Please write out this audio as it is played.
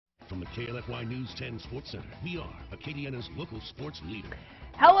from the KLFY News 10 Sports Center, we are Acadiana's local sports leader.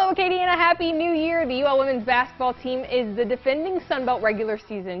 Hello, Acadiana. Happy New Year. The UL women's basketball team is the defending Sunbelt regular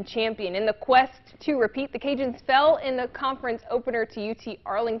season champion. In the quest to repeat, the Cajuns fell in the conference opener to UT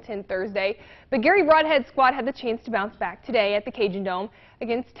Arlington Thursday, but Gary Broadhead's squad had the chance to bounce back today at the Cajun Dome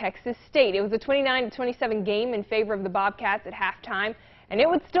against Texas State. It was a 29-27 game in favor of the Bobcats at halftime, and it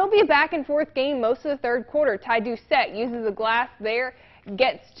would still be a back-and-forth game most of the third quarter. Ty Doucette uses the glass there,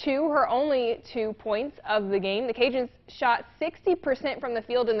 gets her only 2 points of the game. The Cajuns shot 60% from the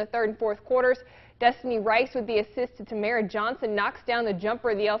field in the third and fourth quarters. Destiny Rice with the assist to Tamara Johnson knocks down the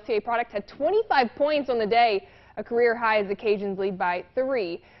jumper. The LCA product had 25 points on the day, a career high as the Cajuns lead by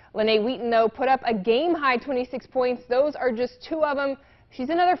 3. Lene Wheaton, though, put up a game-high 26 points. Those are just 2 of them. She's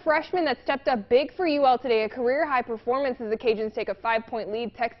another freshman that stepped up big for UL today. A career-high performance as the Cajuns take a 5-point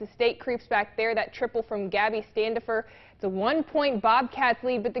lead. Texas State creeps back there. That triple from Gabby Standifer. It's a 1-point Bobcats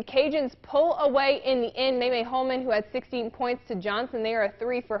lead, but the Cajuns pull away in the end. Maymay Holman, who had 16 points to Johnson there, a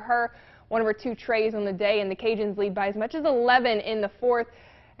 3 for her. One of her 2 trays on the day, and the Cajuns lead by as much as 11 in the fourth.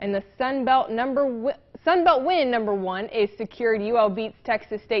 And the Sunbelt win number 1 is secured. UL beats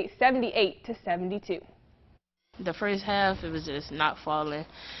Texas State 78-72. The first half, it was just not falling,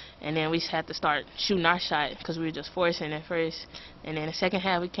 and then we just had to start shooting our shot because we were just forcing at first. And then the second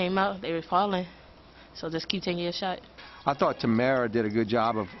half, we came out, they were falling, so just keep taking your shot. I thought Tamara did a good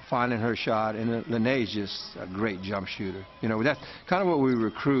job of finding her shot, and Lene's just a great jump shooter. You know, that's kind of what we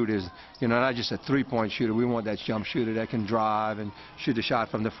recruit is, you know, not just a three-point shooter. We want that jump shooter that can drive and shoot a shot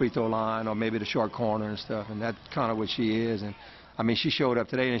from the free throw line or maybe the short corner and stuff, and that's kind of what she is. And I mean, she showed up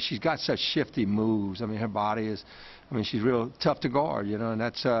today, and she's got such shifty moves. I mean, her body is, I mean, she's real tough to guard, you know, and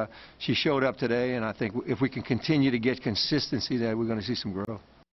that's, she showed up today, and I think if we can continue to get consistency there, we're going to see some growth.